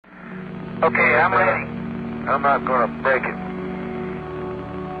Okay, I'm ready. I'm not going to break it.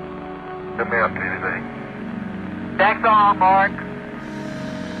 Let me up to anything. Tax on, Mark.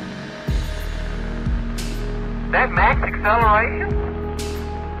 That max acceleration?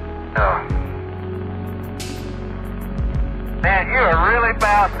 No. Man, you are really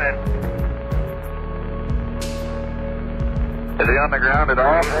bouncing. Is he on the ground at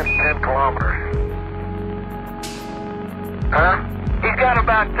all? That's 10 kilometers. Huh? He's got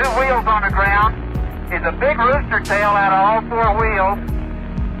about 2 wheels on the ground. He's a big rooster tail out of all 4 wheels.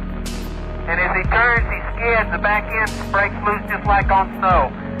 And as he turns, he skids. The back end breaks loose just like on snow.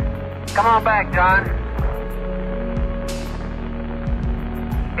 Come on back, John.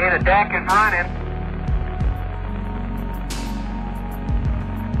 And the deck is running.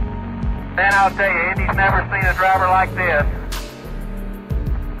 Man, I'll tell you, Indy's never seen a driver like this.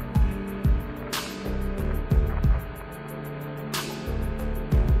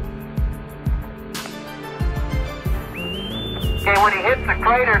 Okay, when he hits the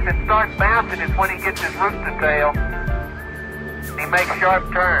craters and starts bouncing is when he gets his rooster tail. He makes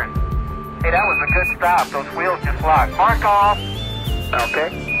sharp turns. Hey, that was a good stop. Those wheels just locked. Mark off. Okay.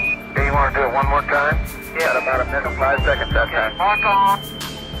 Hey, you want to do it one more time? Yeah. Got about a minute and 5 seconds that time. Mark on.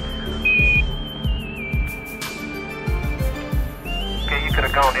 Okay, you could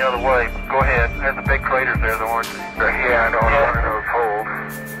have gone the other way. Go ahead. There's the big craters there, the orange. Yeah, I know. I'm running those holes.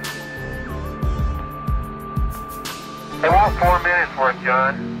 They want 4 minutes worth,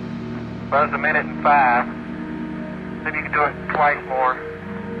 John. Well, it's 1 minute and 5. Maybe you can do it twice more.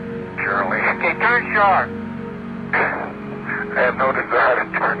 Surely. Okay, turn sharp. I have no desire to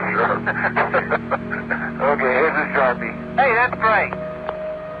turn sharp. Okay, here's the Sharpie. Hey, that's great.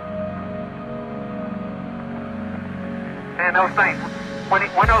 Man, those things,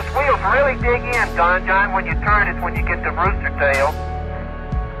 when those wheels really dig in, John, when you turn it's when you get the rooster tail.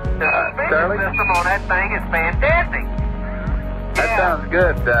 The suspension system on that thing is fantastic. That sounds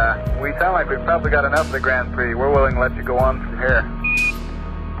good. We sound like we've probably got enough of the Grand Prix. We're willing to let you go on from here.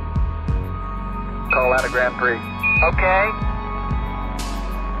 Call that a Grand Prix. Okay.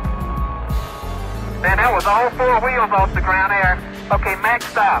 Man, that was all 4 wheels off the ground there. Okay, max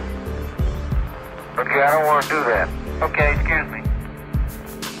stop. Okay, I don't want to do that. Okay, excuse me.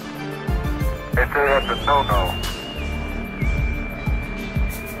 They say that's a no-no.